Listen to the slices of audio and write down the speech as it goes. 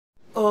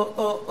Let it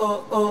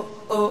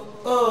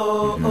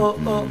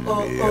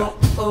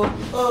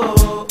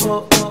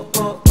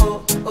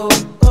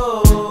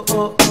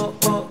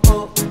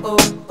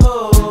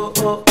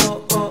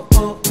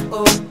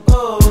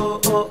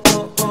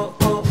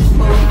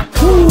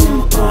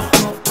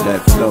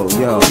flow,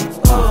 yo.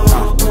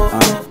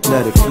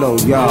 Let it flow,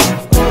 y'all.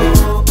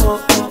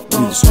 Do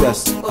the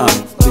stress, do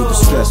the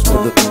stress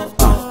for the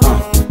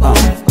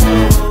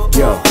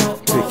yo,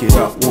 pick it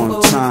up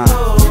one time,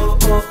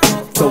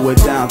 throw it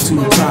down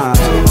 2 times.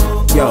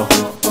 Yo,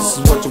 this is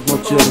what you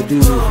want y'all to do.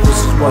 This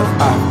is what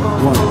I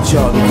want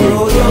y'all to do.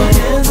 Throw your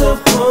hands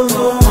up on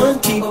the one,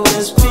 keep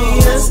this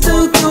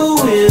fiesta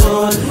going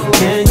on.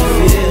 Can you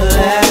feel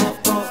that?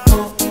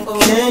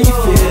 Can you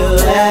feel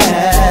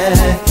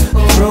that?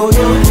 Throw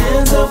your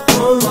hands up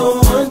on the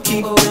one,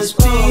 keep this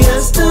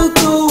fiesta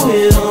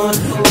going on.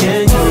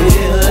 Can you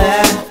feel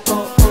that?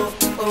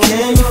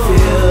 Can you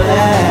feel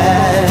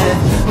that?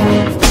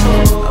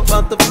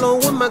 About to flow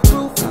with my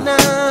groove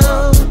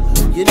now.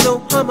 You know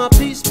how my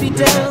beats be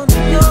down.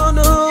 You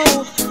know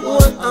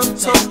what I'm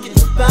talking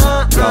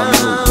about.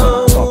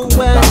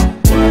 Well,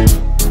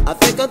 I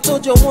think I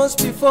told you once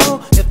before,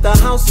 if the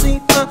house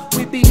ain't hot,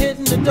 we be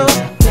hitting the door.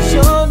 Cause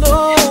you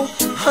know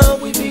how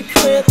we be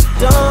clear the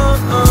dawn.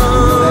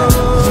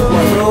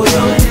 Throw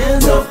your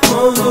hands up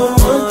on the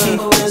one,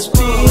 keep this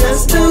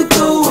fiesta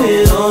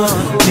going on.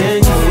 Can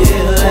you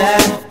feel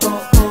that?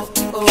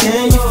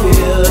 Can you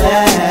feel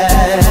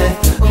that?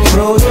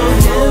 Throw your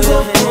hands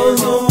up on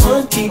the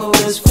one, keep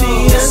this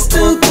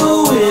fiesta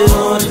going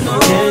on.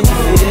 Can you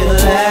feel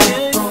that?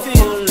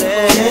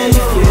 Can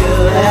you feel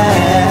that?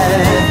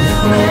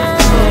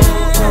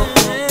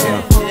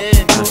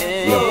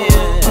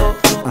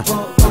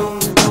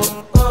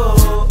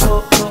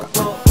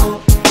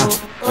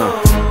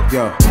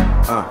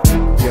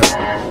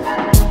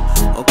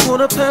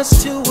 A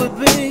 2:15 would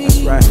be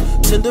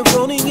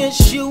tenderoni, it's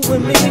you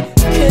and me.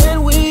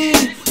 Can we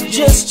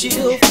just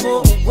chill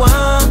for a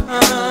while?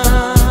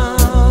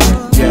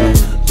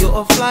 You're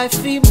a fly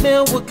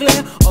female with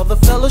glare. All the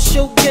fellas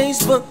show games,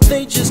 but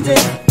they just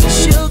there. The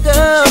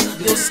sugar,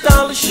 your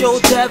style is show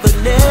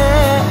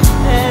debonair.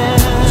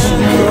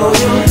 Throw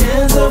your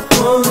hands up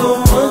on the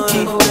one,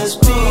 keep this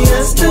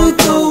fiesta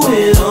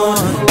going on.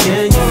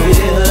 Can you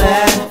feel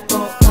that?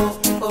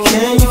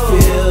 Can you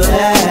feel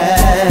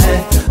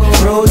that?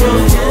 Throw your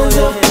hands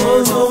up on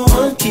the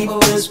one, keep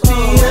this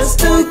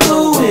fiesta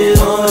going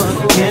on.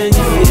 Can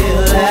you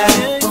feel that?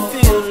 Can you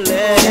feel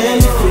that? Can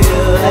you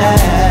feel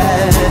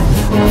that?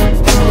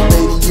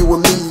 Baby, you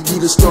and me be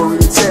the story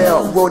to tell.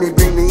 Won't it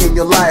bring me in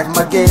your life?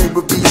 My game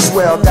would be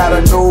swell.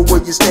 Gotta know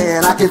where you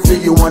stand, I can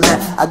feel you on that.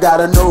 I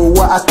gotta know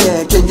where I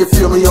stand, can you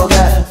feel me on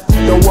that?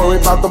 Don't worry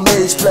about the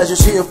maze,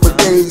 pleasures here for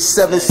days.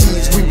 7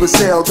 seas we will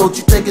sail, don't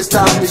you think it's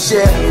time to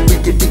share? We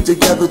can be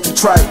together to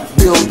try,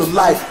 build a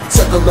life.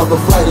 Take another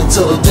flight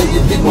until the day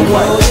you be my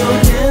wife. Throw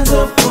your hands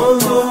up on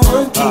the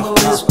one, keep